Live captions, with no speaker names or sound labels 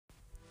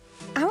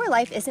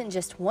life isn't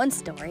just one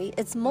story,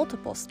 it's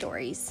multiple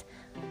stories.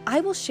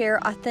 I will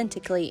share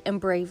authentically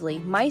and bravely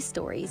my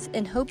stories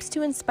in hopes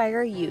to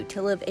inspire you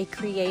to live a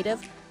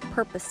creative,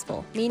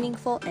 purposeful,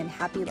 meaningful, and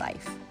happy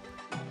life.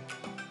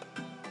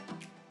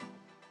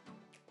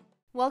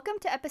 Welcome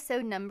to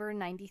episode number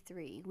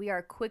 93. We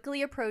are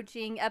quickly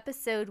approaching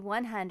episode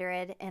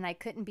 100, and I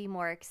couldn't be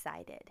more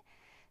excited.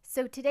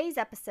 So today's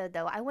episode,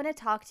 though, I want to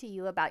talk to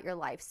you about your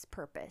life's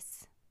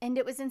purpose. And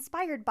it was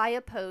inspired by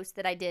a post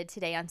that I did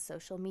today on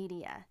social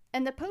media.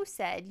 And the post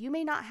said, you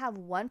may not have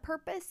one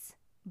purpose,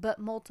 but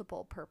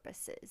multiple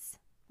purposes.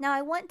 Now,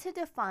 I want to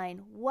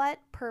define what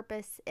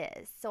purpose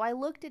is. So I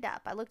looked it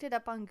up. I looked it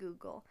up on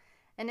Google.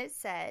 And it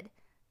said,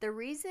 the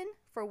reason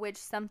for which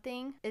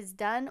something is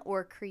done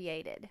or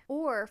created,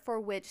 or for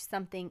which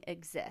something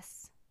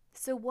exists.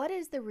 So what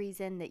is the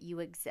reason that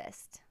you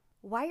exist?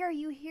 Why are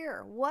you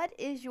here? What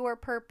is your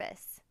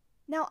purpose?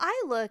 Now,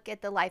 I look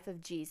at the life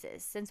of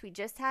Jesus. Since we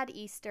just had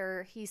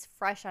Easter, he's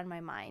fresh on my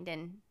mind,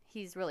 and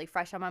he's really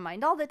fresh on my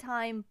mind all the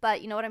time,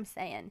 but you know what I'm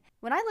saying.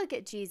 When I look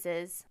at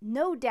Jesus,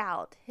 no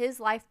doubt his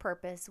life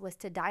purpose was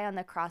to die on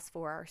the cross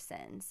for our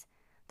sins.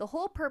 The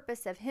whole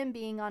purpose of him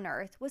being on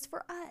earth was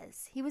for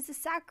us. He was a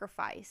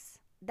sacrifice.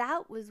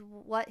 That was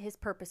what his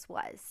purpose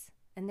was,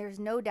 and there's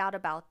no doubt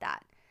about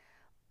that.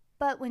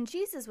 But when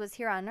Jesus was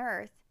here on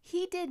earth,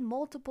 he did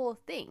multiple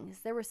things.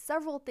 There were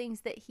several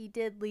things that he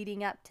did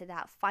leading up to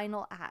that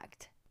final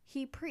act.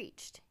 He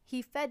preached,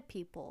 he fed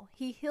people,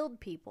 he healed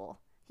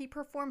people, he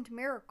performed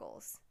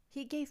miracles,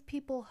 he gave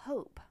people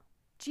hope.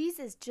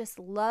 Jesus just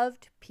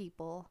loved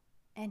people,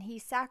 and he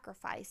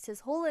sacrificed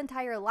his whole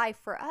entire life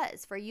for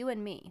us, for you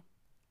and me.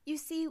 You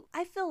see,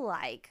 I feel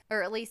like,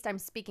 or at least I'm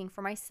speaking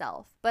for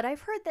myself, but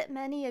I've heard that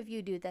many of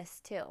you do this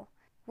too.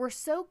 We're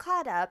so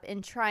caught up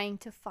in trying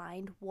to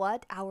find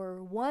what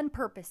our one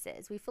purpose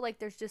is. We feel like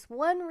there's just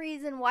one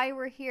reason why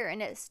we're here,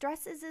 and it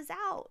stresses us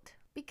out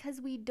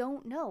because we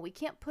don't know. We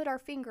can't put our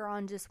finger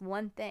on just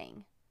one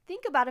thing.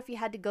 Think about if you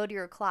had to go to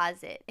your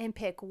closet and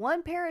pick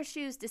one pair of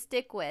shoes to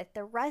stick with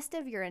the rest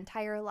of your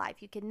entire life.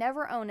 You could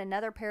never own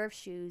another pair of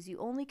shoes. You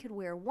only could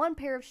wear one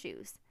pair of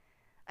shoes.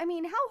 I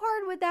mean, how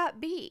hard would that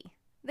be?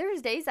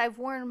 There's days I've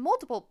worn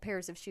multiple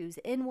pairs of shoes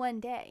in one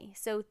day.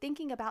 So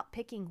thinking about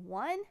picking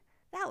one,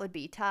 that would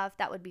be tough,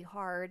 that would be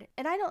hard,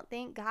 and I don't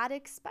think God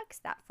expects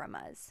that from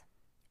us.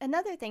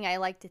 Another thing I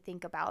like to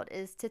think about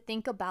is to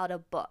think about a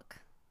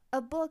book.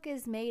 A book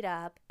is made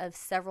up of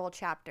several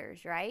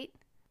chapters, right?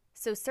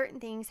 So certain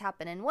things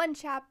happen in one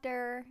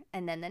chapter,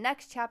 and then the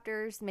next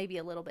chapter's maybe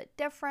a little bit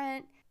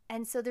different,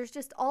 and so there's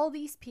just all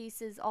these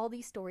pieces, all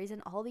these stories,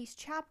 and all these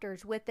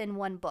chapters within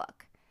one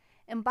book.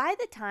 And by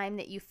the time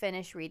that you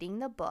finish reading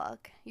the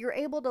book, you're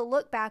able to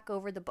look back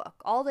over the book,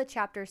 all the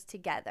chapters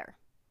together.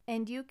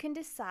 And you can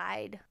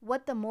decide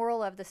what the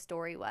moral of the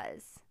story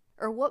was,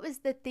 or what was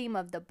the theme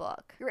of the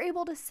book. You're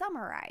able to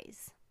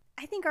summarize.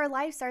 I think our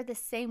lives are the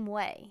same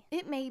way.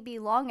 It may be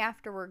long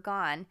after we're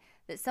gone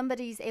that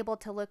somebody's able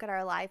to look at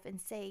our life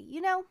and say, you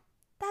know,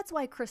 that's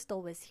why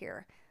Crystal was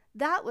here.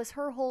 That was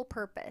her whole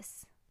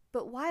purpose.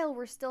 But while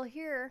we're still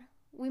here,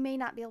 we may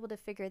not be able to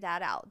figure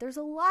that out. There's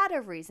a lot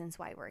of reasons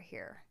why we're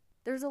here.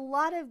 There's a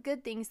lot of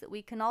good things that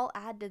we can all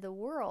add to the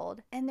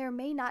world, and there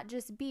may not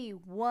just be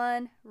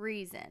one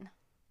reason.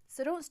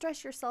 So don't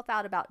stress yourself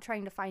out about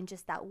trying to find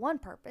just that one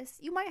purpose.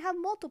 You might have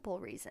multiple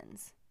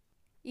reasons.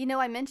 You know,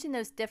 I mentioned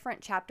those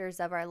different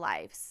chapters of our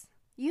lives.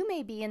 You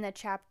may be in the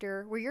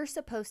chapter where you're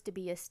supposed to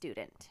be a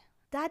student.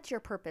 That's your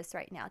purpose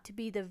right now, to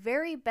be the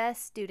very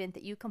best student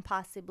that you can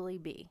possibly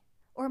be.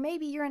 Or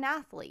maybe you're an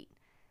athlete,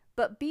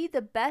 but be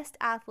the best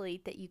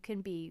athlete that you can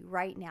be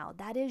right now.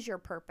 That is your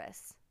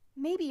purpose.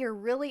 Maybe you're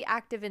really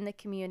active in the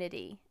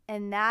community,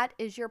 and that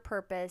is your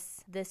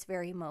purpose this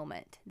very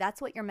moment.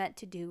 That's what you're meant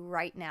to do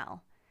right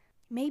now.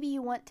 Maybe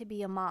you want to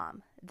be a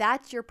mom.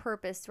 That's your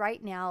purpose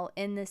right now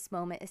in this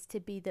moment, is to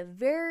be the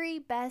very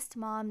best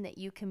mom that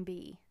you can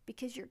be,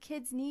 because your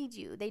kids need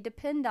you. They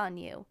depend on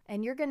you,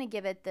 and you're going to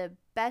give it the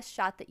best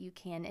shot that you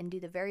can and do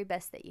the very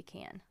best that you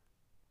can.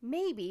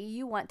 Maybe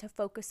you want to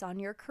focus on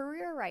your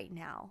career right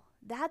now.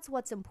 That's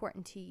what's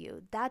important to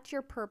you. That's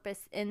your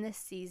purpose in this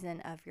season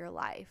of your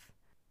life.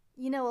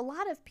 You know, a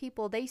lot of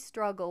people, they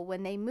struggle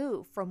when they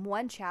move from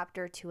one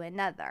chapter to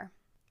another.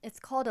 It's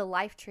called a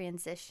life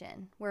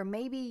transition, where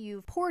maybe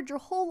you've poured your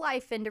whole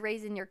life into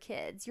raising your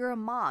kids. You're a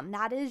mom.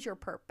 That is your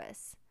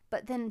purpose.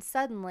 But then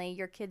suddenly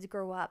your kids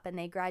grow up and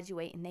they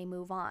graduate and they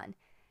move on.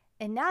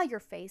 And now you're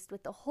faced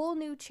with a whole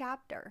new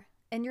chapter,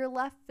 and you're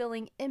left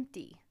feeling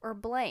empty or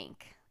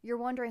blank. You're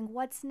wondering,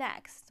 what's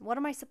next? What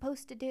am I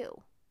supposed to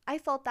do? I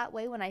felt that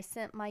way when I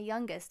sent my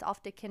youngest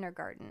off to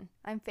kindergarten.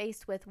 I'm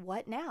faced with,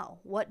 what now?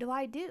 What do?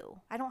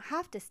 I don't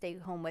have to stay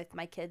home with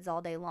my kids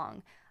all day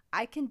long.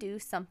 I can do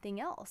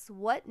something else.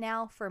 What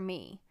now for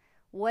me?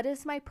 What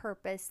is my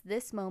purpose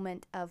this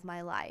moment of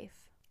my life?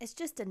 It's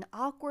just an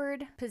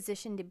awkward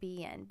position to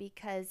be in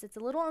because it's a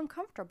little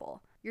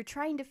uncomfortable. You're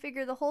trying to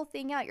figure the whole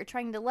thing out. You're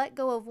trying to let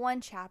go of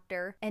one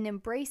chapter and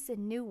embrace a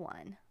new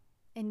one.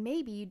 And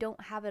maybe you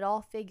don't have it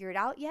all figured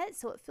out yet,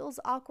 so it feels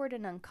awkward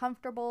and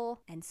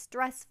uncomfortable and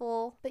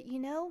stressful. But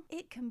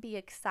it can be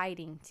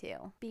exciting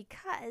too,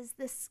 because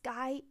the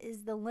sky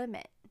is the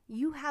limit.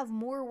 You have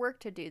more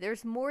work to do.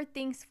 There's more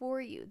things for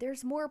you.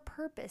 There's more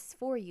purpose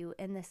for you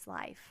in this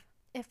life.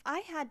 If I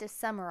had to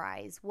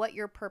summarize what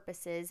your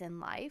purpose is in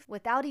life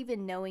without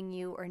even knowing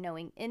you or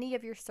knowing any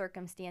of your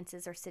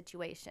circumstances or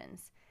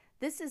situations,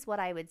 this is what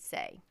I would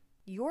say.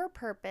 Your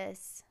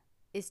purpose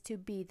is to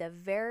be the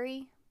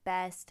very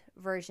best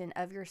version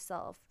of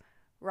yourself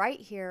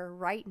right here,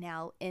 right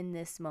now, in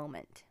this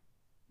moment.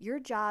 Your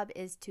job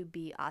is to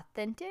be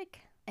authentic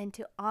and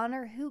to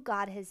honor who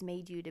God has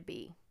made you to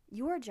be.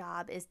 Your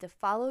job is to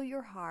follow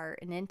your heart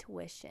and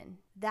intuition.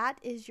 That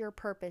is your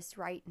purpose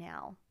right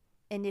now.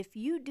 And if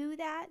you do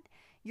that,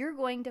 you're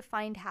going to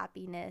find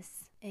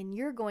happiness and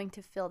you're going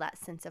to feel that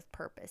sense of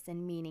purpose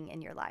and meaning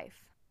in your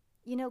life.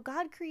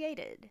 God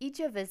created each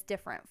of us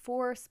different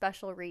for a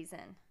special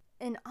reason.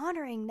 And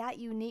honoring that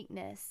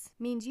uniqueness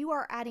means you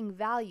are adding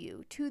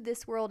value to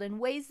this world in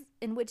ways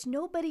in which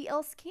nobody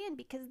else can,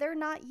 because they're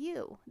not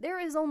you. There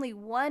is only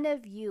one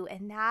of you,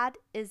 and that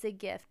is a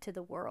gift to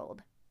the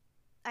world.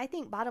 I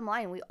think bottom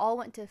line, we all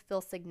want to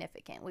feel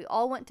significant. We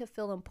all want to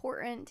feel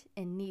important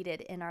and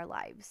needed in our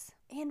lives.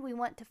 And we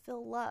want to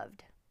feel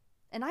loved.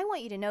 And I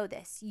want you to know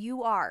this.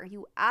 You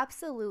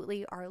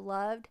absolutely are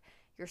loved.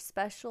 You're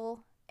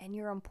special and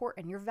you're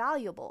important. You're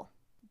valuable.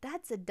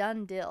 That's a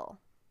done deal.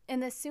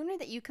 And the sooner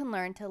that you can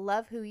learn to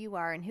love who you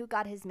are and who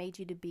God has made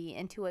you to be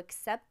and to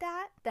accept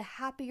that, the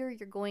happier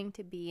you're going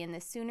to be and the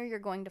sooner you're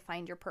going to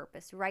find your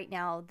purpose right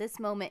now, this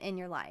moment in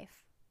your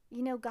life.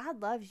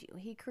 God loves you.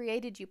 He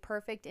created you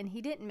perfect and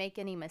He didn't make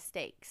any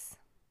mistakes.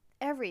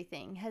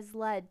 Everything has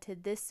led to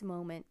this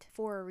moment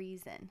for a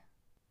reason.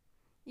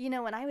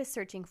 When I was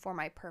searching for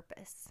my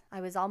purpose,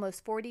 I was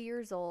almost 40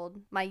 years old.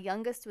 My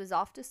youngest was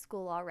off to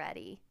school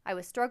already. I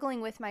was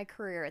struggling with my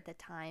career at the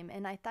time,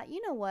 and I thought,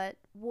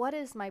 what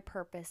is my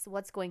purpose?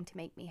 What's going to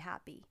make me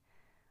happy?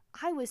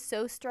 I was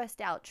so stressed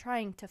out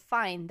trying to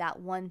find that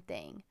one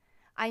thing.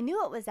 I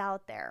knew it was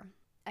out there.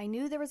 I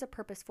knew there was a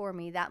purpose for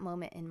me that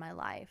moment in my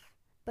life.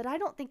 But I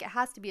don't think it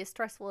has to be as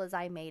stressful as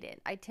I made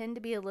it. I tend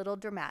to be a little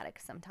dramatic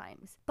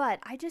sometimes. But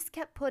I just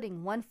kept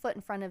putting one foot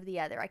in front of the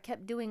other. I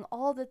kept doing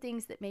all the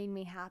things that made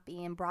me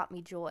happy and brought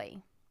me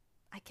joy.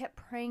 I kept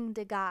praying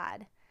to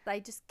God. I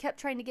just kept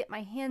trying to get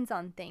my hands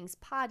on things,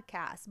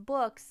 podcasts,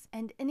 books,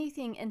 and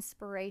anything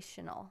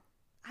inspirational.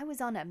 I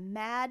was on a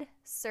mad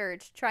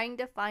search trying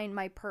to find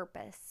my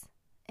purpose.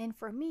 And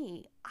for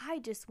me, I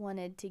just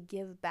wanted to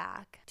give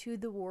back to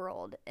the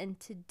world and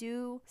to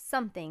do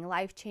something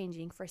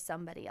life-changing for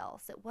somebody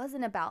else. It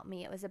wasn't about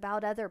me, it was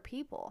about other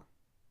people.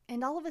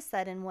 And all of a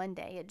sudden, one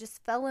day, it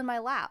just fell in my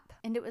lap,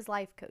 and it was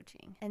life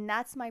coaching. And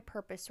that's my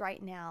purpose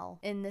right now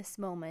in this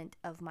moment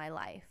of my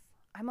life.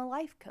 I'm a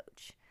life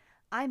coach.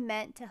 I'm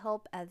meant to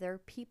help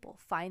other people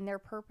find their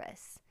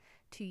purpose,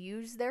 to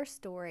use their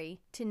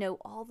story, to know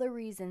all the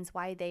reasons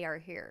why they are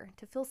here,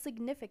 to feel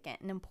significant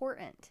and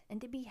important,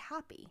 and to be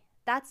happy.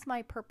 That's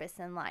my purpose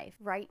in life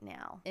right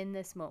now, in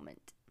this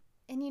moment.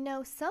 And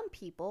some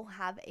people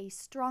have a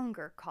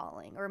stronger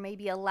calling, or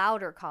maybe a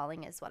louder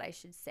calling is what I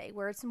should say,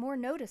 where it's more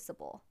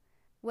noticeable.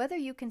 Whether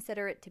you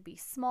consider it to be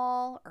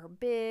small or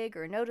big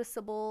or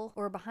noticeable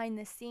or behind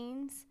the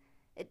scenes,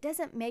 it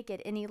doesn't make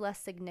it any less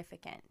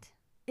significant.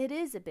 It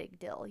is a big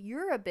deal.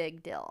 You're a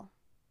big deal.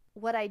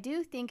 What I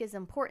do think is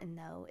important,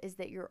 though, is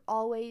that you're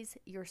always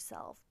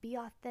yourself. Be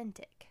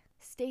authentic.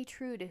 Stay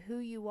true to who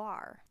you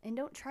are and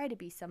don't try to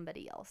be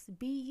somebody else.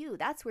 Be you.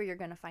 That's where you're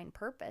going to find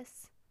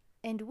purpose.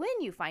 And when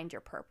you find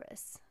your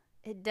purpose,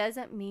 it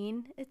doesn't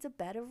mean it's a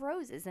bed of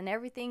roses and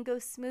everything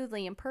goes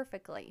smoothly and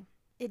perfectly.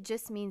 It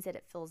just means that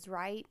it feels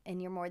right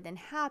and you're more than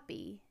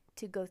happy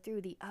to go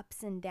through the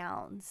ups and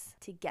downs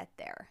to get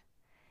there.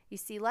 You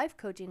see, life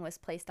coaching was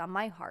placed on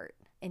my heart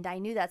and I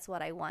knew that's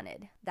what I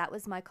wanted. That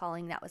was my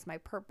calling. That was my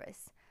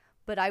purpose.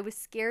 But I was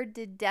scared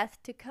to death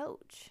to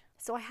coach.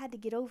 So I had to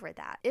get over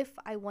that if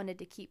I wanted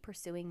to keep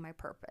pursuing my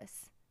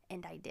purpose,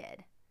 and I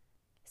did.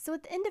 So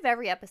at the end of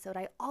every episode,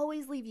 I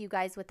always leave you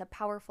guys with a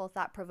powerful,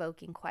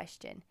 thought-provoking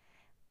question.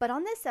 But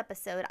on this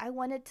episode, I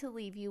wanted to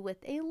leave you with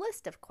a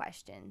list of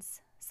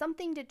questions,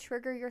 something to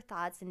trigger your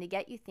thoughts and to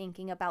get you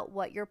thinking about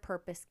what your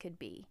purpose could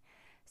be.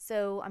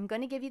 So I'm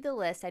going to give you the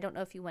list. I don't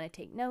know if you want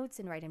to take notes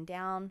and write them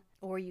down,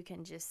 or you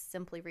can just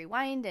simply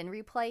rewind and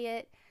replay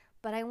it.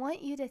 But I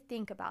want you to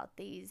think about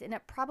these, and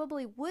it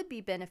probably would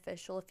be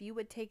beneficial if you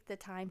would take the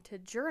time to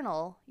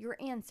journal your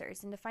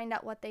answers and to find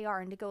out what they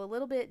are and to go a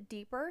little bit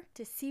deeper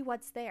to see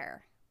what's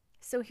there.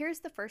 So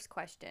here's the first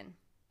question.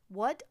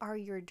 What are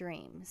your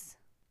dreams?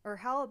 Or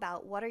how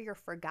about what are your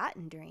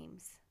forgotten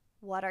dreams?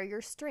 What are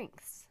your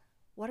strengths?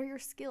 What are your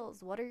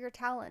skills? What are your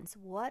talents?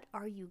 What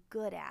are you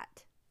good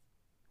at?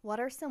 What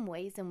are some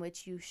ways in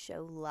which you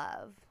show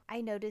love?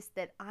 I noticed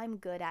that I'm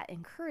good at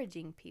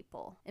encouraging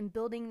people and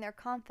building their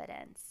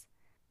confidence.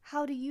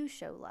 How do you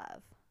show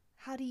love?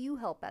 How do you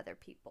help other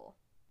people?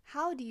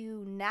 How do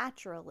you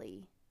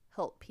naturally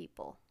help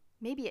people?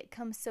 Maybe it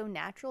comes so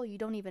natural you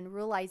don't even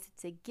realize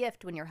it's a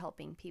gift when you're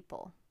helping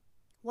people.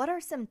 What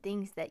are some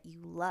things that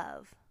you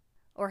love?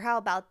 Or how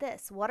about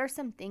this? What are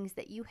some things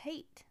that you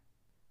hate?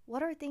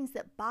 What are things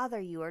that bother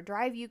you or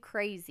drive you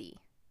crazy?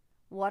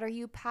 What are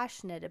you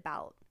passionate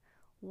about?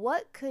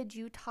 What could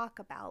you talk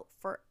about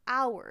for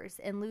hours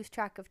and lose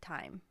track of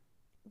time?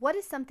 What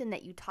is something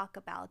that you talk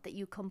about that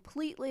you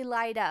completely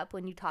light up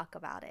when you talk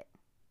about it?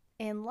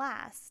 And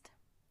last,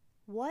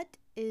 what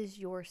is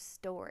your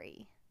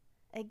story?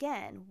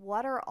 Again,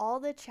 what are all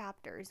the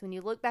chapters, when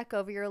you look back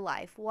over your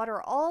life, what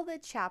are all the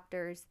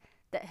chapters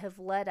that have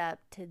led up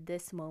to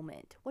this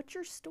moment? What's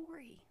your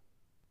story?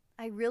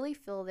 I really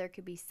feel there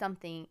could be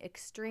something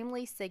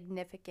extremely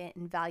significant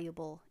and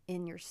valuable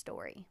in your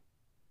story.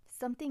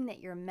 Something that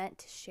you're meant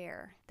to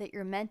share, that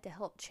you're meant to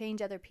help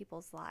change other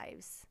people's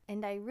lives.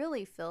 And I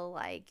really feel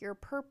like your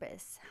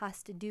purpose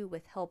has to do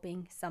with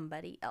helping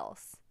somebody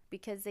else.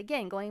 Because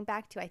again, going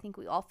back to, I think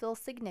we all feel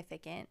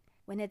significant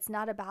when it's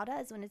not about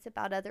us, when it's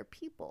about other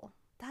people.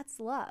 That's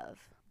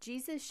love.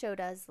 Jesus showed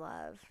us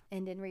love,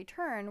 and in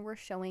return, we're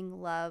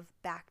showing love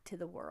back to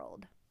the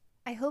world.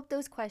 I hope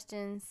those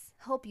questions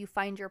help you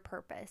find your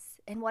purpose.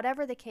 And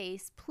whatever the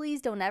case,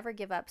 please don't ever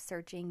give up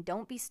searching.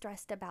 Don't be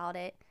stressed about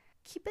it.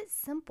 Keep it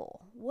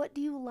simple. What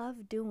do you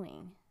love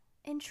doing?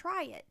 And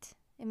try it.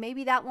 And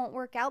maybe that won't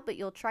work out, but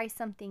you'll try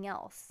something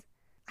else.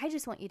 I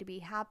just want you to be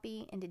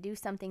happy and to do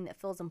something that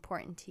feels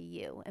important to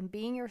you. And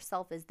being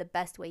yourself is the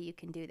best way you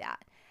can do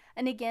that.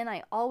 And again,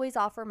 I always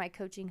offer my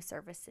coaching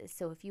services.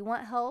 So if you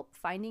want help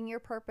finding your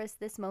purpose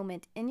this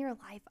moment in your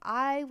life,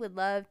 I would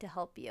love to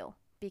help you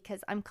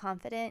because I'm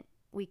confident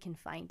we can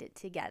find it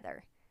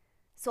together.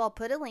 So I'll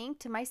put a link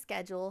to my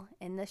schedule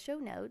in the show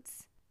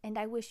notes. And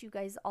I wish you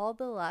guys all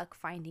the luck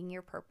finding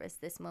your purpose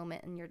this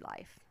moment in your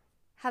life.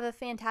 Have a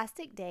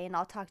fantastic day, and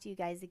I'll talk to you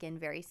guys again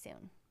very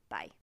soon.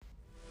 Bye.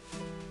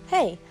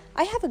 Hey,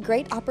 I have a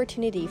great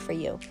opportunity for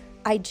you.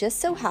 I just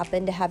so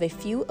happen to have a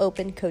few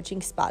open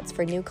coaching spots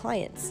for new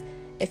clients.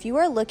 If you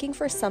are looking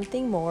for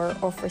something more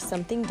or for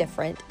something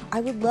different,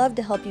 I would love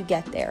to help you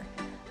get there.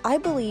 I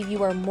believe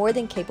you are more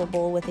than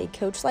capable with a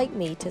coach like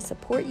me to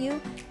support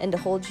you and to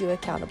hold you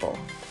accountable.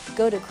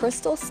 Go to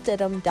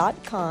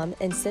crystalstidham.com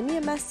and send me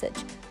a message.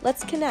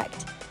 Let's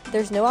connect.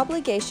 There's no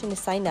obligation to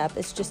sign up.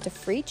 It's just a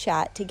free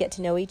chat to get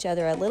to know each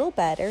other a little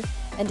better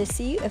and to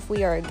see if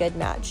we are a good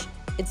match.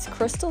 It's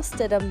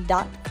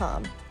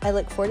crystalstidham.com. I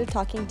look forward to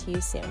talking to you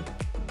soon.